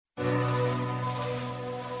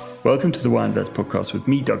Welcome to the Why Invest podcast with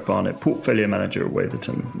me, Doug Barnett, Portfolio Manager at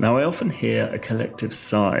Waverton. Now, I often hear a collective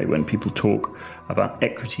sigh when people talk about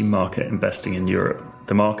equity market investing in Europe.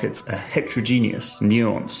 The markets are heterogeneous,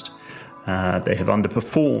 nuanced. They have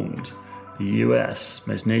underperformed the US,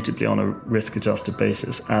 most notably on a risk-adjusted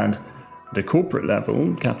basis. And at a corporate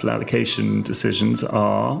level, capital allocation decisions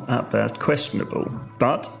are, at best, questionable.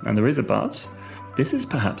 But, and there is a but, this is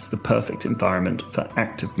perhaps the perfect environment for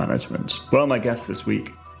active management. Well, my guest this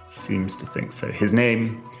week seems to think so. His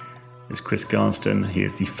name is Chris Garston. He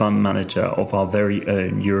is the fund manager of our very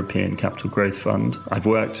own European Capital Growth Fund. I've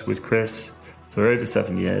worked with Chris for over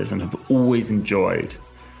 7 years and have always enjoyed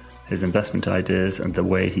his investment ideas and the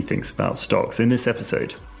way he thinks about stocks. In this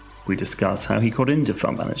episode, we discuss how he got into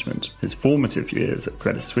fund management, his formative years at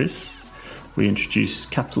Credit Suisse. We introduce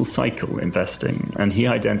capital cycle investing, and he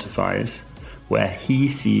identifies where he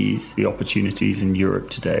sees the opportunities in Europe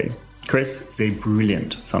today. Chris is a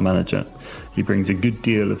brilliant fund manager. He brings a good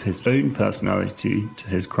deal of his own personality to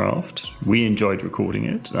his craft. We enjoyed recording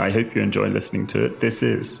it. I hope you enjoy listening to it. This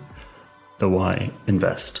is the Why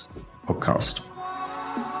Invest podcast.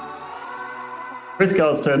 Chris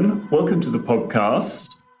Garston, welcome to the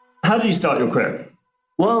podcast. How did you start your career?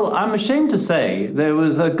 Well, I'm ashamed to say there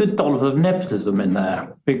was a good dollop of nepotism in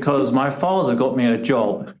there because my father got me a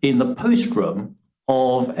job in the post room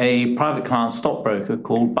of a private client stockbroker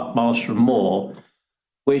called Buckmaster & Moore,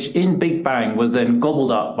 which in Big Bang was then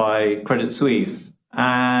gobbled up by Credit Suisse.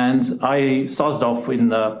 And I started off in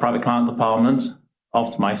the private client department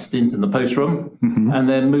after my stint in the post room, and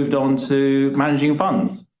then moved on to managing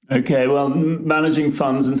funds. Okay, well, managing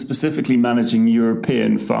funds and specifically managing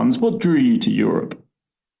European funds, what drew you to Europe?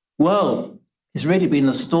 Well, it's really been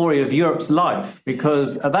the story of Europe's life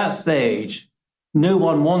because at that stage, no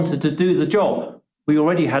one wanted to do the job. We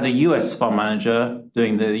already had a US fund manager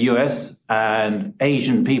doing the US and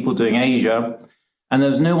Asian people doing Asia, and there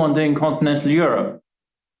was no one doing continental Europe.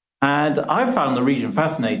 And I found the region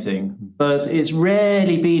fascinating, but it's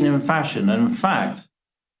rarely been in fashion. And in fact,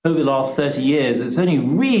 over the last 30 years, it's only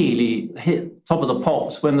really hit top of the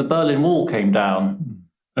pops when the Berlin Wall came down.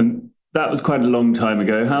 And that was quite a long time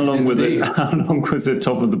ago. How long was it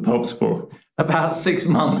top of the pops for? About 6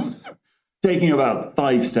 months. Taking about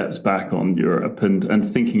 5 steps back on Europe and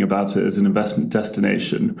thinking about it as an investment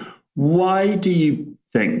destination, why do you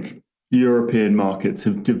think European markets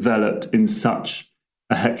have developed in such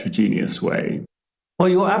a heterogeneous way? Well,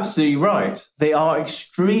 you're absolutely right. They are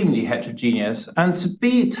extremely heterogeneous. And to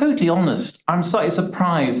be totally honest, I'm slightly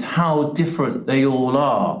surprised how different they all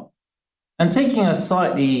are. And taking a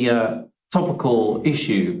slightly topical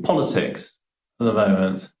issue, politics, at the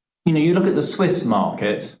moment, you look at the Swiss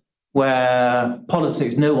market, where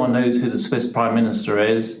politics, no one knows who the Swiss Prime Minister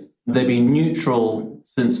is. They've been neutral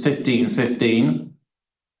since 1515,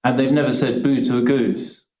 and they've never said boo to a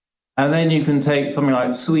goose. And then you can take something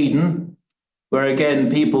like Sweden, where again,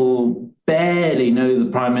 people barely know the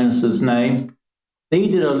Prime Minister's name. They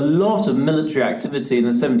did a lot of military activity in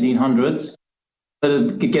the 1700s, but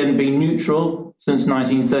have again been neutral since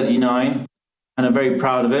 1939, and are very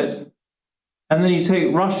proud of it. And then you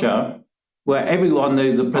take Russia, where everyone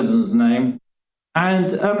knows the president's name. And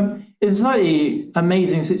it's a slightly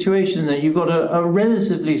amazing situation that you've got a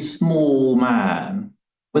relatively small man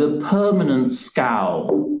with a permanent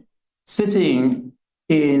scowl sitting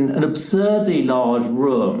in an absurdly large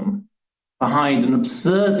room behind an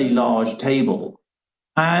absurdly large table.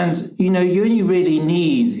 And, you only really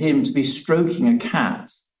need him to be stroking a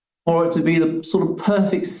cat or it to be the sort of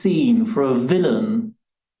perfect scene for a villain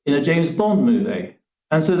in a James Bond movie.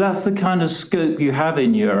 And so that's the kind of scope you have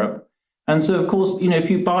in Europe. And so, of course,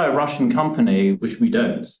 if you buy a Russian company, which we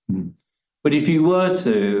don't, but if you were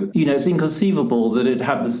to, it's inconceivable that it'd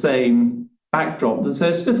have the same backdrop that, say,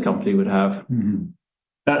 a Swiss company would have.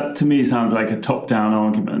 That, to me, sounds like a top-down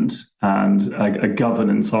argument and a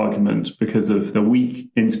governance argument because of the weak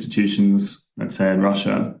institutions, let's say, in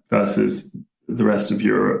Russia versus the rest of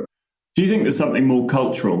Europe. Do you think there's something more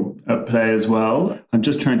cultural at play as well? I'm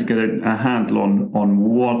just trying to get a handle on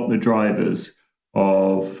what the drivers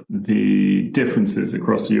of the differences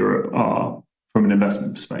across Europe are from an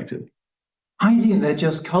investment perspective. I think they're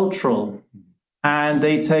just cultural, and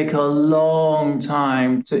they take a long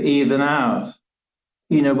time to even out.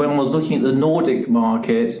 When I was looking at the Nordic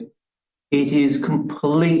market, it is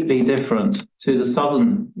completely different to the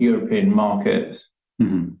Southern European market.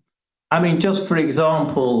 I mean, just for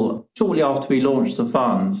example, shortly after we launched the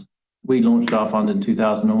fund, we launched our fund in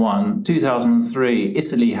 2001. 2003,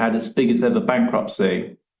 Italy had its biggest ever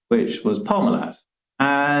bankruptcy, which was Parmalat.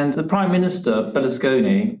 And the Prime Minister,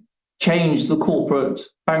 Berlusconi, changed the corporate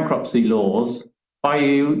bankruptcy laws by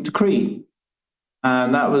decree.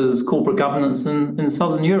 And that was corporate governance in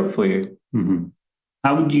Southern Europe for you. Mm-hmm.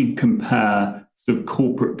 How would you compare sort of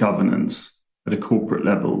corporate governance at a corporate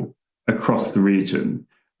level across the region?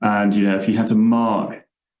 And, if you had to mark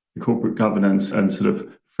the corporate governance and sort of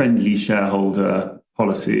friendly shareholder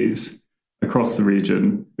policies across the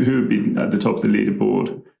region, who would be at the top of the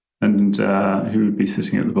leaderboard and who would be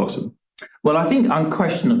sitting at the bottom? Well, I think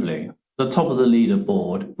unquestionably the top of the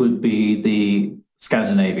leaderboard would be the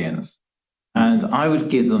Scandinavians. And I would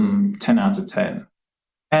give them 10 out of 10.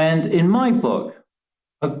 And in my book,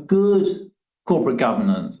 a good corporate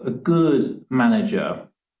governance, a good manager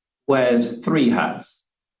wears 3 hats.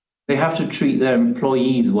 They have to treat their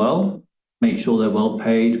employees well, make sure they're well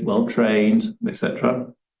paid, well trained, etc.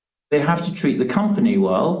 They have to treat the company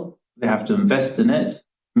well. They have to invest in it,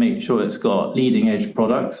 make sure it's got leading edge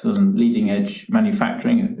products and leading edge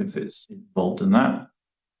manufacturing if it's involved in that.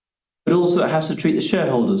 But also it has to treat the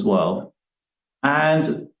shareholders well.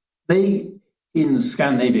 And they, in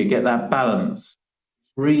Scandinavia, get that balance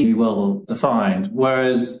really well defined.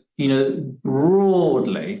 Whereas,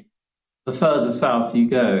 broadly, the further south you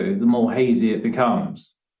go, the more hazy it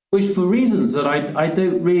becomes, which for reasons that I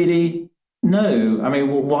don't really know. I mean,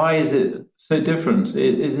 why is it so different?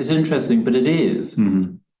 It's interesting, but it is.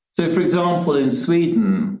 Mm-hmm. So, for example, in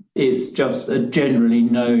Sweden, it's just a generally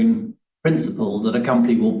known principle that a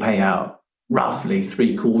company will pay out roughly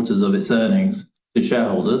 3/4 of its earnings to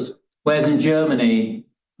shareholders, whereas in Germany,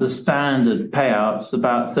 the standard payout's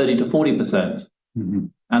about 30 to 40%. Mm-hmm.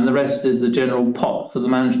 And the rest is the general pot for the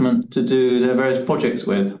management to do their various projects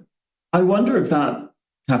with. I wonder if that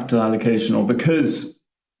capital allocation, or because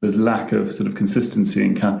there's lack of sort of consistency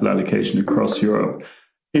in capital allocation across Europe,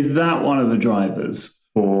 is that one of the drivers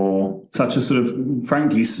for such a sort of,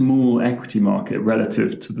 frankly, small equity market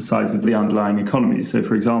relative to the size of the underlying economy? So,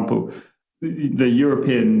 for example, the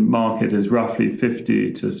European market is roughly 50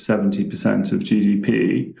 to 70% of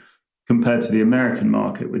GDP, compared to the American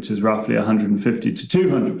market, which is roughly 150 to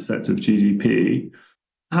 200% of GDP.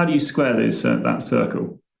 How do you square that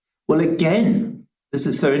circle? Well, again, this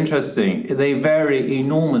is so interesting. They vary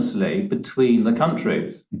enormously between the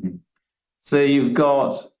countries. Mm-hmm. So you've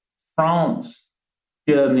got France,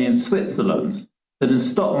 Germany, and Switzerland that in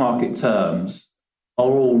stock market terms are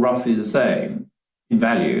all roughly the same in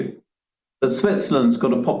value. But Switzerland's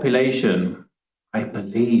got a population, I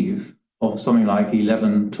believe, of something like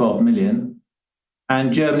 11, 12 million.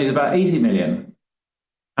 And Germany's about 80 million.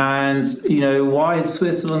 And, why is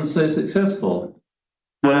Switzerland so successful?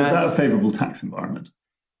 Well, is that a favourable tax environment?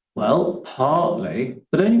 Well, partly,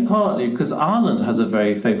 but only partly, because Ireland has a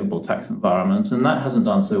very favourable tax environment, and that hasn't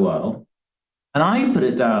done so well. And I put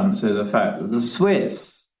it down to the fact that the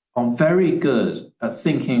Swiss are very good at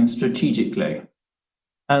thinking strategically.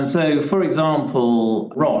 And so, for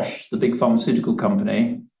example, Roche, the big pharmaceutical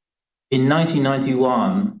company, in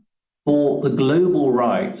 1991 bought the global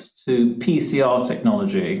rights to PCR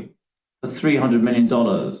technology for $300 million.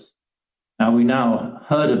 Now, we now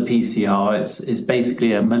heard of PCR. It's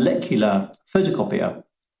basically a molecular photocopier.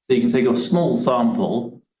 So you can take a small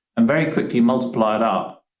sample and very quickly multiply it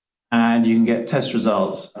up, and you can get test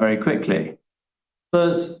results very quickly.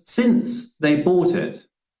 But since they bought it,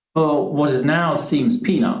 for what is now seems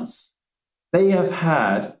peanuts, they have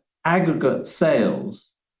had aggregate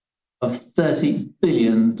sales of $30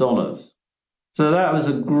 billion. So that was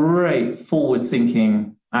a great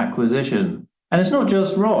forward-thinking acquisition. And it's not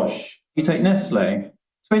just Roche. You take Nestle.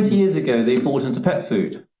 20 years ago, they bought into pet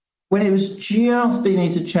food when it was just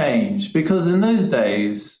beginning to change, because in those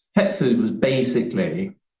days, pet food was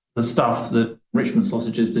basically the stuff that Richmond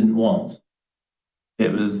sausages didn't want.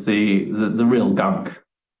 It was the real gunk.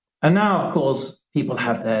 And now, of course, people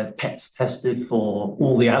have their pets tested for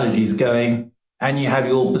all the allergies going, and you have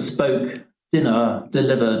your bespoke dinner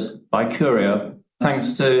delivered by courier,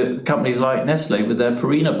 thanks to companies like Nestle with their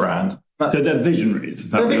Purina brand. So they're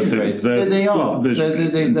visionaries. They're visionaries. They are.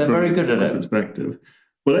 They're very good at it. Perspective.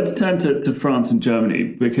 Well, let's turn to France and Germany,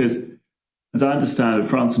 because, as I understand it,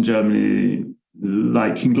 France and Germany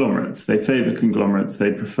like conglomerates. They favour conglomerates.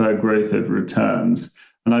 They prefer growth over returns.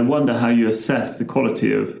 And I wonder how you assess the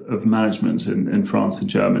quality of management in France and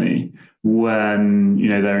Germany when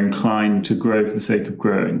they're inclined to grow for the sake of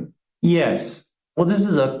growing. Yes. Well, this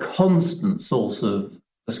is a constant source of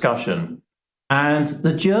discussion. And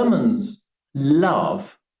the Germans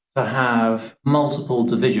love to have multiple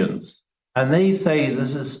divisions. And they say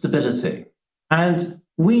this is stability. And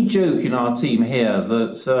we joke in our team here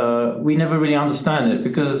that we never really understand it,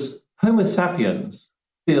 because Homo sapiens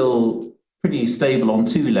feel pretty stable on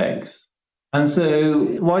 2 legs. And so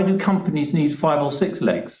why do companies need 5 or 6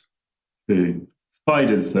 legs? It's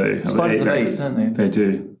Spiders, though. Spiders have eight, legs. don't they? They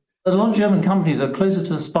do. A lot of German companies are closer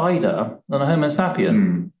to a spider than a Homo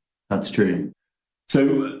sapien. That's true.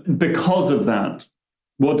 So because of that,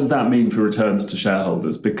 what does that mean for returns to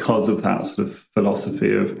shareholders? Because of that sort of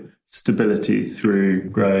philosophy of stability through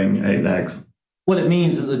growing eight legs? Well, it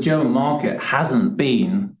means that the German market hasn't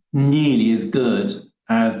been nearly as good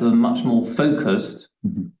as the much more focused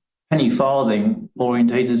penny farthing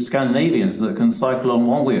orientated Scandinavians that can cycle on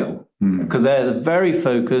one wheel, because they're very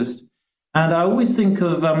focused. And I always think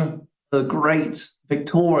of the great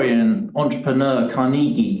Victorian entrepreneur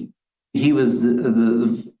Carnegie. He was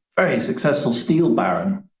the very successful steel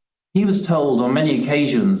baron. He was told on many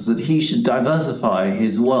occasions that he should diversify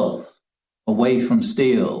his wealth away from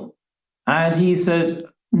steel. And he said,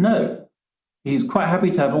 no, he's quite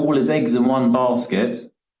happy to have all his eggs in one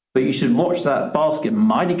basket, but you should watch that basket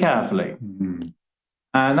mighty carefully. And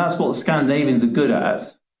that's what the Scandinavians are good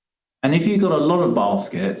at. And if you've got a lot of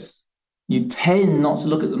baskets, you tend not to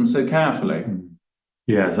look at them so carefully.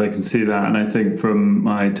 Yes, I can see that. And I think from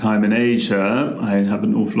my time in Asia, I have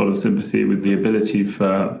an awful lot of sympathy with the ability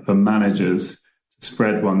for managers to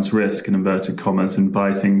spread one's risk, in inverted commas, and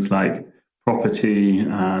buy things like property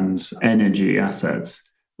and energy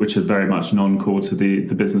assets, which are very much non-core to the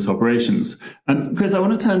business operations. And Chris, I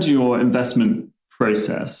want to turn to your investment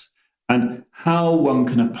process and how one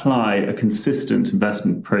can apply a consistent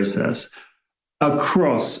investment process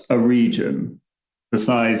across a region the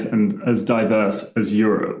size and as diverse as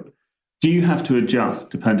Europe. Do you have to adjust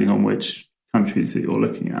depending on which countries that you're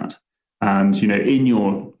looking at? And, in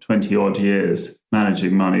your 20 odd years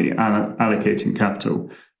managing money and allocating capital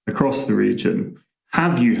across the region,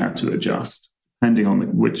 have you had to adjust depending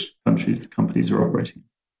on which countries the companies are operating?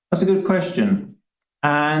 That's a good question.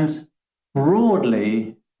 And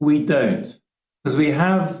broadly, we don't, because we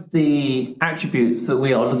have the attributes that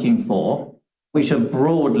we are looking for, which are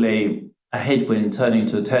broadly a headwind turning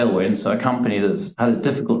to a tailwind. So a company that's had a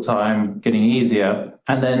difficult time getting easier,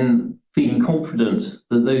 and then feeling confident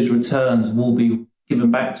that those returns will be given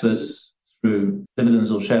back to us through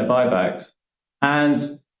dividends or share buybacks. And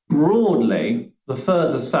broadly, the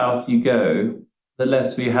further south you go, the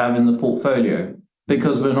less we have in the portfolio,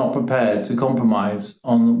 because we're not prepared to compromise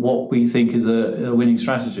on what we think is a winning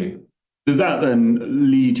strategy. Did that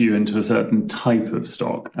then lead you into a certain type of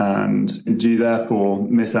stock? And do you therefore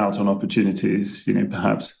miss out on opportunities,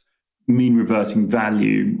 perhaps mean reverting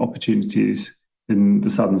value opportunities in the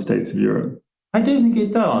southern states of Europe? I don't think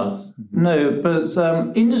it does. No,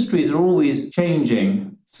 but industries are always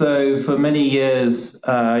changing. So for many years,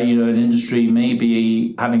 an industry may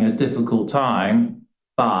be having a difficult time,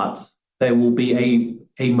 but there will be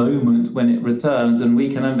a moment when it returns and we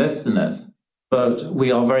can invest in it. But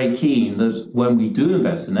we are very keen that when we do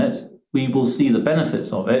invest in it, we will see the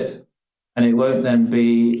benefits of it, and it won't then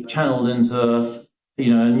be channeled into a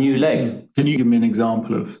new leg. Can you give me an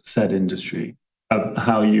example of said industry, of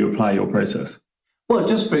how you apply your process? Well,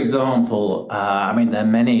 just for example, there are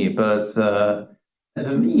many, but for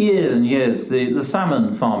years and years, the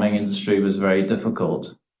salmon farming industry was very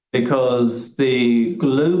difficult because the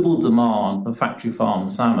global demand for factory farmed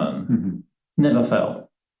salmon never fell.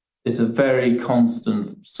 It's a very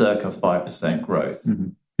constant, circa 5% growth.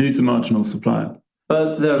 Who's the marginal supplier?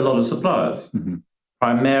 But there are a lot of suppliers,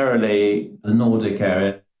 primarily the Nordic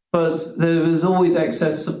area. But there is always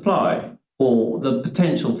excess supply, or the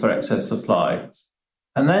potential for excess supply.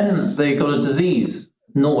 And then they got a disease.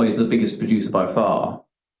 Norway's the biggest producer by far,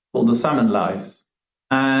 called the salmon lice.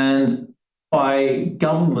 And by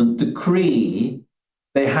government decree,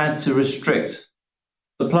 they had to restrict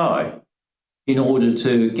supply in order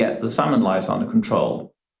to get the salmon lice under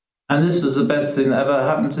control. And this was the best thing that ever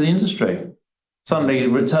happened to the industry. Suddenly,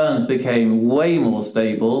 returns became way more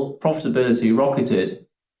stable, profitability rocketed.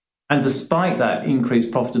 And despite that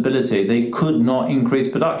increased profitability, they could not increase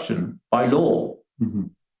production by law.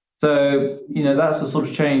 So, that's the sort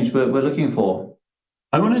of change we're looking for.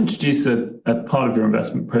 I want to introduce a part of your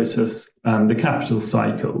investment process, the capital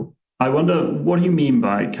cycle. I wonder, what do you mean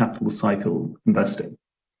by capital cycle investing?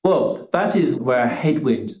 Well, that is where a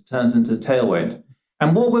headwind turns into tailwind.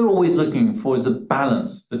 And what we're always looking for is a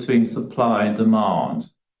balance between supply and demand.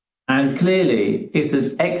 And clearly, if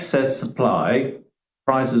there's excess supply,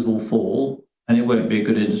 prices will fall and it won't be a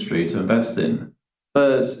good industry to invest in.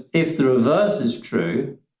 But if the reverse is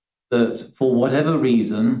true, that for whatever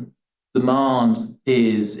reason, demand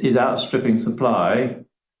is outstripping supply,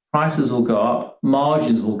 prices will go up,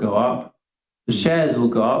 margins will go up, the shares will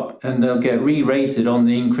go up, and they'll get re-rated on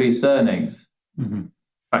the increased earnings.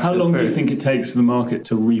 How long do you think it takes for the market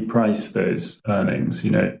to reprice those earnings?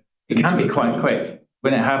 It can be quite quick.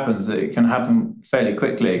 when it happens, it can happen fairly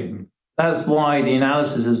quickly. That's why the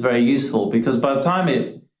analysis is very useful, because by the time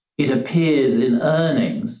it appears in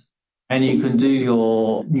earnings and you can do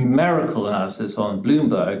your numerical analysis on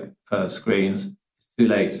Bloomberg screens, it's too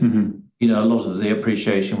late. A lot of the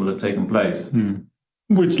appreciation will have taken place.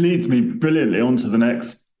 Which leads me brilliantly on to the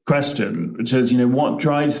next question, which is, what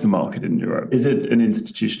drives the market in Europe? Is it an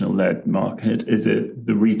institutional-led market? Is it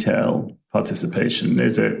the retail participation?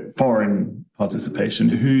 Is it foreign participation?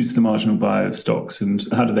 Who's the marginal buyer of stocks, and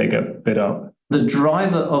how do they get bid up? The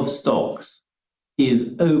driver of stocks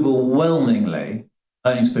is overwhelmingly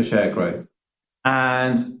earnings per share growth.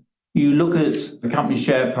 And you look at the company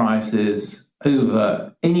share prices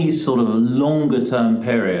over any sort of longer-term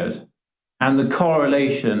period, and the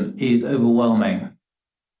correlation is overwhelming.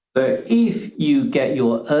 So if you get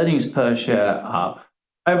your earnings per share up,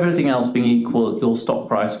 everything else being equal, your stock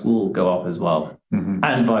price will go up as well,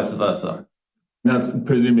 and vice versa. That's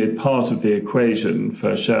presumably part of the equation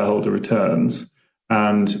for shareholder returns,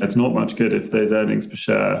 and it's not much good if those earnings per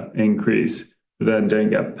share increase, but then don't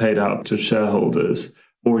get paid out to shareholders,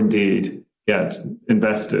 or indeed get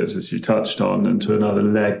invested, as you touched on, into another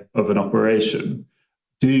leg of an operation.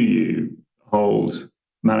 Do you hold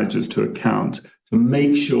managers to account to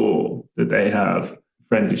make sure that they have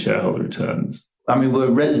friendly shareholder returns? I mean, we're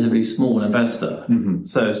a relatively small investor,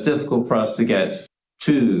 so it's difficult for us to get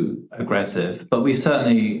too aggressive, but we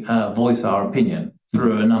certainly voice our opinion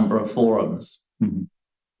through a number of forums.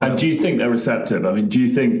 And do you think they're receptive? I mean, do you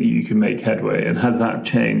think that you can make headway? And has that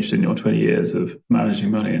changed in your 20 years of managing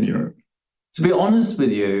money in Europe? To be honest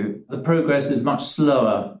with you, the progress is much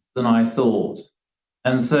slower than I thought.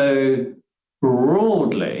 And so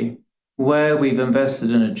broadly, where we've invested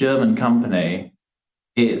in a German company,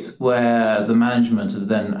 it's where the management have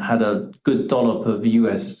then had a good dollop of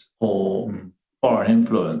US or foreign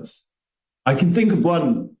influence. I can think of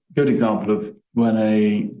one good example of when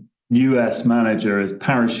a US manager is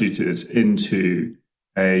parachuted into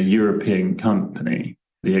a European company,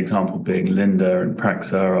 the example being Linde and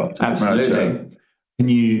Praxair after the merger. Can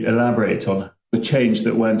you elaborate on the change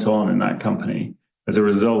that went on in that company as a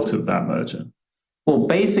result of that merger? Well,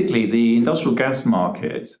 basically, the industrial gas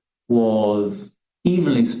market was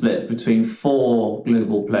evenly split between 4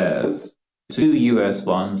 global players, 2 US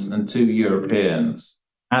ones and 2 Europeans.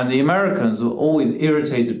 And the Americans were always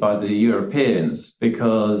irritated by the Europeans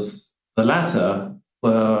because the latter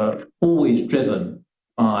were always driven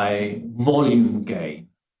by volume gain,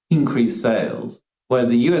 increased sales, whereas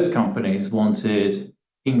the US companies wanted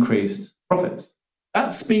increased profits.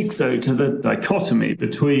 That speaks, though, to the dichotomy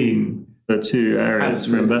between the two areas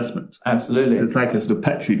for investment. Absolutely. It's like a sort of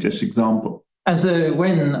Petri dish example. And so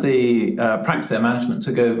when the Praxair management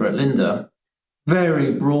took over at Linde,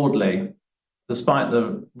 very broadly, despite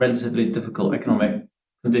the relatively difficult economic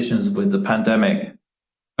conditions with the pandemic,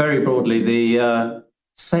 very broadly, the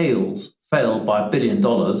sales fell by $1 billion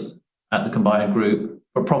at the combined group,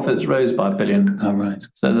 but profits rose by $1 billion. Oh, right.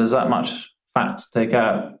 So there's that much fat to take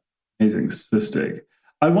out. Amazing statistic.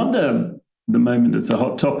 I wonder, the moment it's a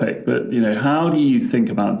hot topic, but how do you think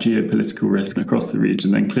about geopolitical risk across the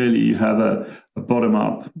region? And clearly you have a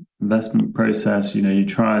bottom-up investment process. You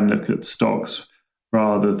try and look at stocks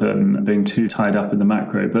rather than being too tied up in the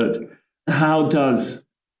macro. But how does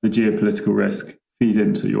the geopolitical risk feed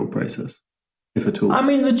into your process, if at all? I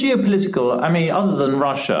mean, the geopolitical, other than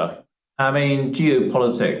Russia,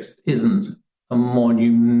 geopolitics isn't a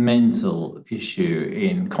monumental issue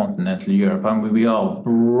in continental Europe. We are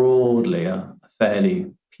broadly a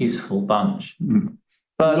fairly peaceful bunch.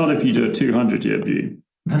 But not if you do a 200-year view.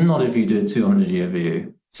 Not if you do a 200-year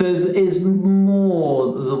view. So it's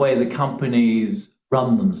more the way the companies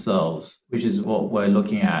run themselves, which is what we're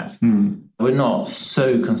looking at. We're not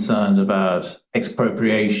so concerned about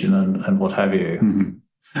expropriation and what have you.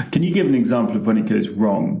 Can you give an example of when it goes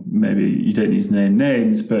wrong? Maybe you don't need to name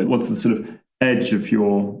names, but what's the sort of edge of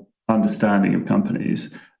your understanding of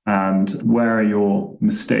companies, and where are your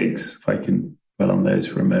mistakes, if I can dwell on those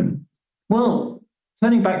for a moment? Well,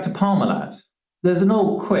 turning back to Parmalat, there's an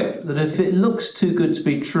old quip that if it looks too good to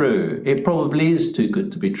be true, it probably is too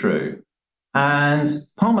good to be true. And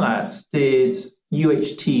Parmalat did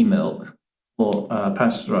UHT milk, or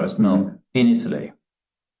pasteurized milk, in Italy.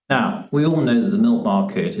 Now, we all know that the milk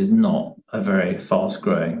market is not a very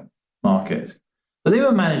fast-growing market. But they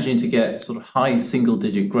were managing to get sort of high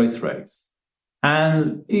single-digit growth rates.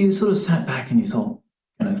 And you sort of sat back and you thought,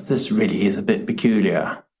 this really is a bit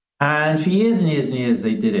peculiar. And for years and years and years,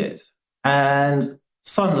 they did it. And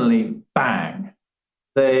suddenly, bang,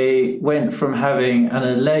 they went from having an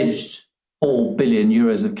alleged 4 billion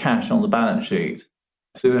euros of cash on the balance sheet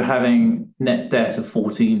to having net debt of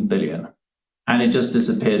 14 billion. And it just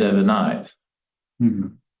disappeared overnight. Mm-hmm.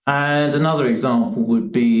 And another example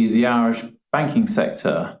would be the Irish banking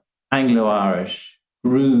sector. Anglo-Irish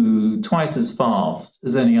grew twice as fast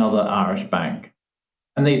as any other Irish bank.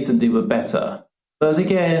 And they said they were better. But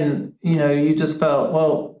again, you just felt,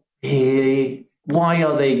 well, really, why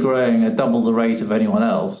are they growing at double the rate of anyone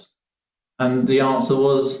else? And the answer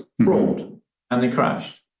was fraud, and they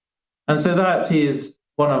crashed. And so that is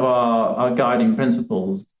one of our guiding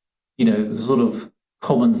principles, the sort of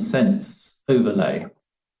common sense overlay.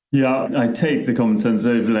 Yeah, I take the common sense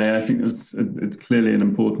overlay. I think it's clearly an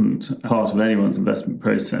important part of anyone's investment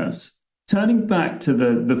process. Turning back to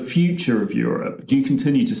the future of Europe, do you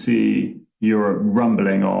continue to see Europe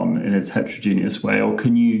rumbling on in its heterogeneous way, or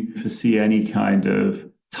can you foresee any kind of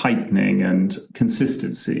tightening and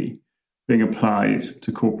consistency being applied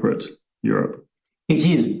to corporate Europe? It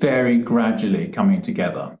is very gradually coming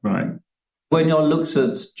together. Right. When you look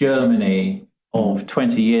at Germany of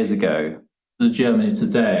 20 years ago, to Germany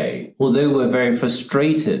today, although we're very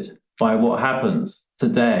frustrated by what happens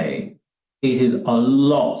today, it is a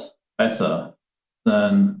lot better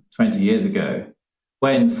than 20 years ago.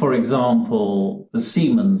 When, for example, the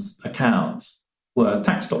Siemens accounts were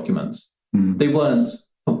tax documents. They weren't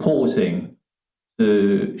purporting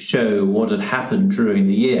to show what had happened during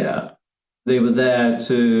the year. They were there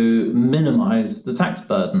to minimize the tax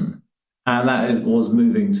burden. And that was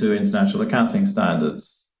moving to international accounting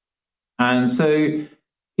standards. And so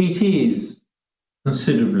it is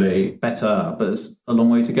considerably better, but it's a long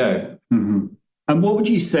way to go. Mm-hmm. And what would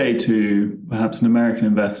you say to perhaps an American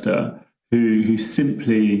investor who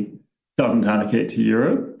simply doesn't allocate to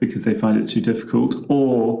Europe because they find it too difficult,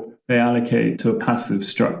 or they allocate to a passive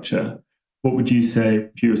structure? What would you say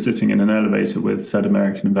if you were sitting in an elevator with said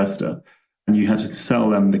American investor and you had to sell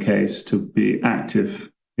them the case to be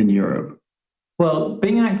active in Europe? Well,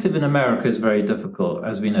 being active in America is very difficult,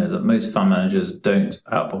 as we know that most fund managers don't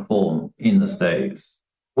outperform in the States.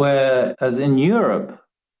 Whereas in Europe,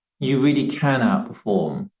 you really can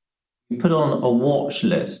outperform. You put on a watch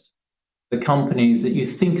list the companies that you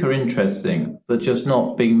think are interesting, but just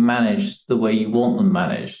not being managed the way you want them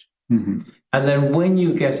managed. Mm-hmm. And then when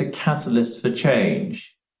you get a catalyst for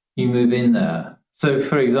change, you move in there. So,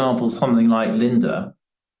 for example, something like Linde,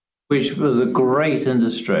 which was a great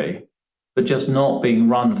industry, but just not being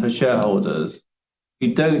run for shareholders.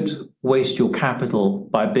 You don't waste your capital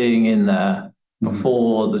by being in there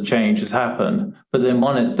before the change has happened. But then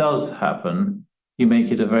when it does happen, you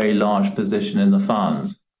make it a very large position in the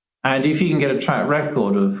funds. And if you can get a track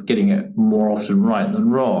record of getting it more often right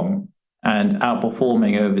than wrong and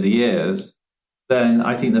outperforming over the years, then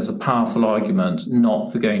I think there's a powerful argument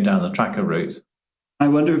not for going down the tracker route. I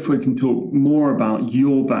wonder if we can talk more about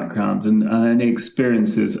your background and any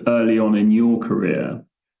experiences early on in your career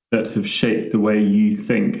that have shaped the way you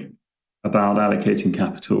think about allocating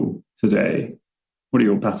capital today. What are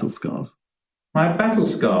your battle scars? My battle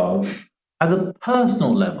scars, at the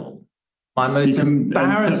personal level, my most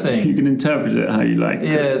embarrassing... You can interpret it how you like.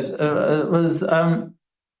 Yes, it was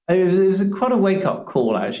quite a wake-up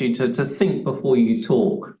call, actually, to think before you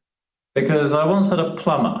talk. Because I once had a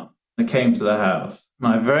plumber that came to the house,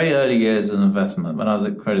 my very early years in investment when I was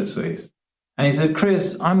at Credit Suisse. And he said,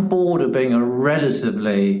 "Chris, I'm bored of being a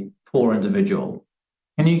relatively poor individual.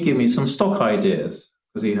 Can you give me some stock ideas?"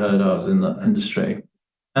 Because he heard I was in the industry.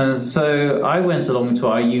 And so I went along to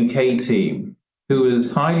our UK team, who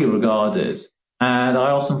was highly regarded, and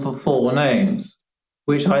I asked them for 4 names,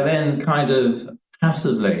 which I then kind of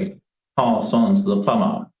passively passed on to the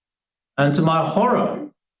plumber. And to my horror,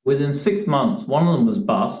 within 6 months, one of them was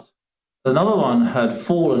bust. Another one had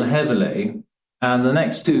fallen heavily, and the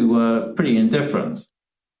next 2 were pretty indifferent.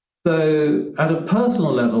 So at a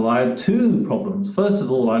personal level, I had 2 problems. First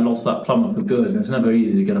of all, I lost that plumber for good, and it's never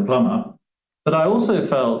easy to get a plumber. But I also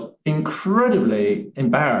felt incredibly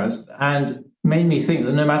embarrassed and made me think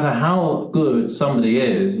that no matter how good somebody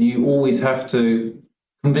is, you always have to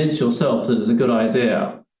convince yourself that it's a good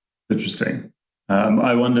idea. Interesting.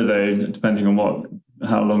 I wonder, though, depending on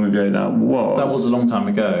how long ago that was. That was a long time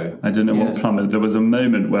ago. I don't know what plumbers. There was a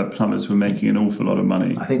moment where plumbers were making an awful lot of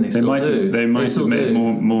money. I think they still do. They might have made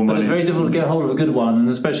more money. But it's very difficult to get hold of a good one, and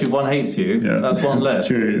especially if one hates you. Yeah, that's one less.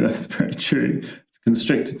 True. That's very true. It's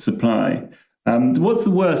constricted supply. What's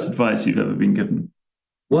the worst advice you've ever been given?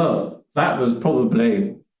 Well, that was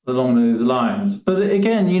probably along those lines. But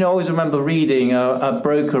again, I always remember reading a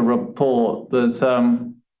broker report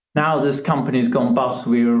that now this company's gone bust,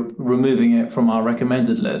 we're removing it from our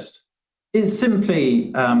recommended list. It's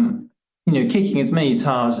simply, kicking as many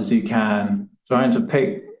tires as you can, trying to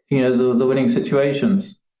pick, the winning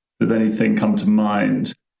situations. Does anything come to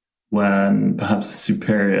mind when perhaps a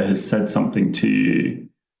superior has said something to you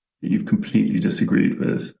that you've completely disagreed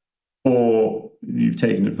with, or you've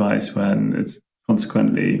taken advice when it's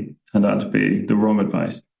consequently turned out to be the wrong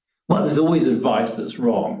advice? Well, there's always advice that's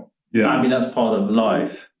wrong. Yeah. I mean, that's part of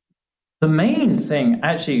life. The main thing,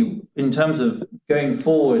 actually, in terms of going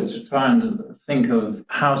forward, to try and think of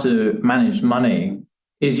how to manage money,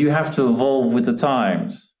 is you have to evolve with the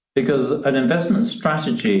times. Because an investment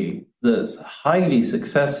strategy that's highly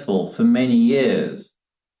successful for many years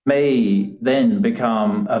may then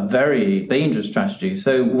become a very dangerous strategy.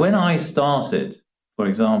 So when I started, for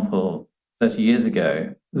example, 30 years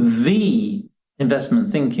ago, the investment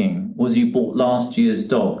thinking was you bought last year's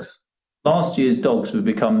dogs. Last year's dogs would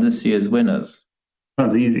become this year's winners.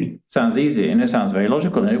 Sounds easy. Sounds easy, and it sounds very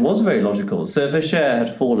logical, and it was very logical. So if a share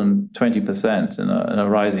had fallen 20% in a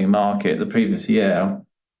rising market the previous year,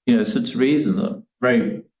 such a reason that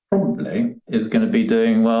very probably it was going to be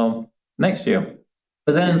doing well next year.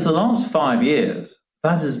 But then for the last 5 years,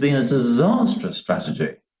 that has been a disastrous strategy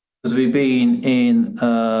because we've been in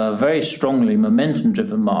very strongly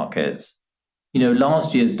momentum-driven markets.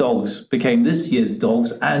 Last year's dogs became this year's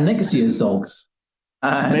dogs and next year's dogs.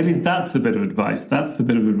 And maybe that's a bit of advice. That's the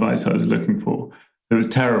bit of advice I was looking for. It was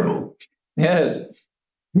terrible. Yes.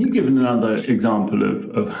 Can you give another example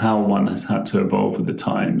of how one has had to evolve with the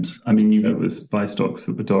times? I mean, it was buy stocks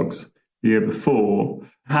of the dogs the year before.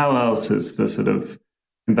 How else has the sort of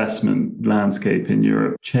investment landscape in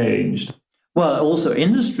Europe changed? Well, also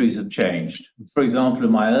industries have changed. For example,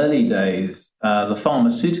 in my early days, the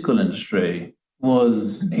pharmaceutical industry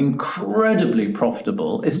was incredibly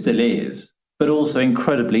profitable. It still is, but also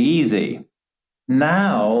incredibly easy.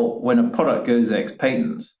 Now, when a product goes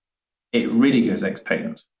ex-patent, it really goes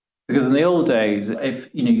ex-patent. Because in the old days, if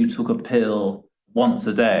you took a pill once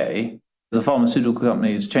a day, the pharmaceutical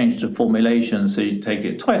companies changed the formulation so you take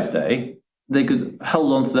it twice a day, they could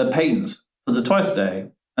hold on to their patent for the twice a day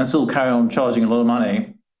and still carry on charging a lot of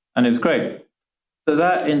money, and it was great. So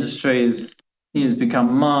that industry has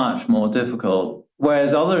become much more difficult,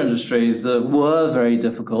 whereas other industries that were very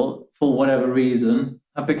difficult for whatever reason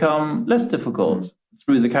have become less difficult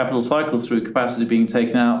through the capital cycle, through capacity being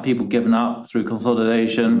taken out, people giving up through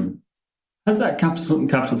consolidation. Has that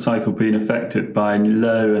capital cycle been affected by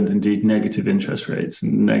low and indeed negative interest rates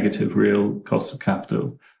and negative real costs of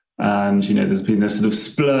capital? And, there's been this sort of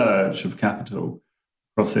splurge of capital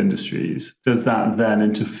across industries. Does that then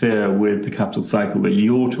interfere with the capital cycle that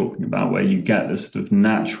you're talking about, where you get this sort of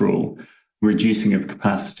natural reducing of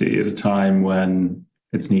capacity at a time when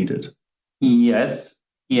it's needed? Yes,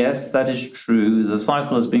 that is true. The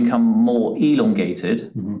cycle has become more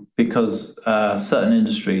elongated because certain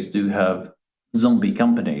industries do have zombie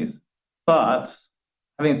companies. But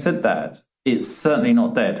having said that, it's certainly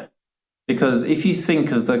not dead. Because if you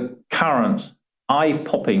think of the current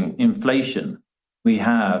eye-popping inflation we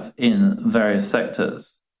have in various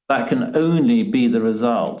sectors, that can only be the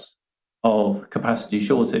result of capacity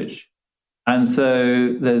shortage. And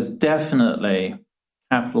so there's definitely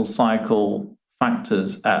capital cycle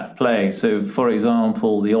factors at play. So, for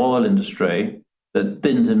example, the oil industry that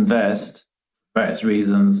didn't invest for various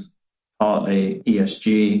reasons, partly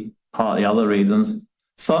ESG, partly other reasons,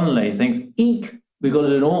 suddenly thinks, eek, we've got to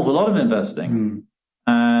do an awful lot of investing.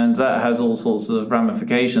 And that has all sorts of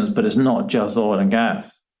ramifications, but it's not just oil and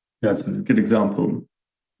gas. Yes, it's a good example.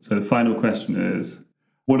 So the final question is,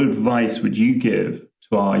 what advice would you give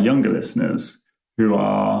to our younger listeners who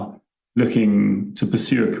are looking to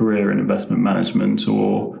pursue a career in investment management,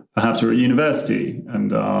 or perhaps are at university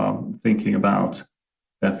and are thinking about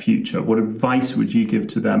their future? What advice would you give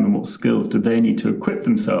to them, and what skills do they need to equip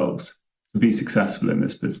themselves to be successful in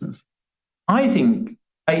this business? I think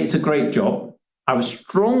it's a great job. I would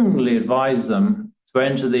strongly advise them to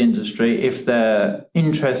enter the industry if they're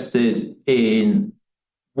interested in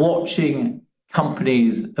watching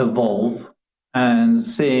companies evolve and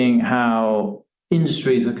seeing how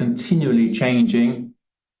industries are continually changing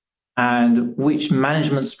and which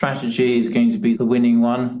management strategy is going to be the winning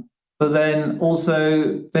one. But then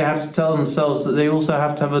also they have to tell themselves that they also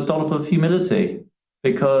have to have a dollop of humility,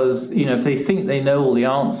 because if they think they know all the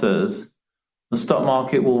answers, the stock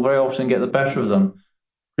market will very often get the better of them.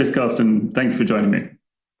 Chris Garston, thank you for joining me.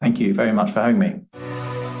 Thank you very much for having me.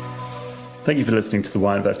 Thank you for listening to the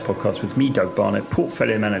Why Invest podcast with me, Doug Barnett,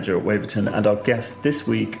 portfolio manager at Waverton, and our guest this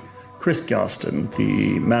week, Chris Garston,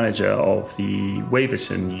 the manager of the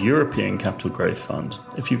Waverton European Capital Growth Fund.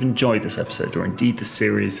 If you've enjoyed this episode, or indeed the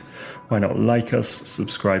series, why not like us,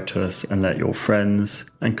 subscribe to us, and let your friends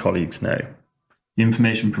and colleagues know. The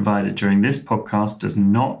information provided during this podcast does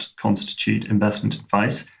not constitute investment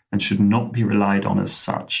advice and should not be relied on as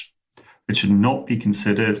such. It should not be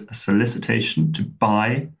considered a solicitation to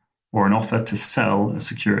buy or an offer to sell a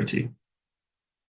security.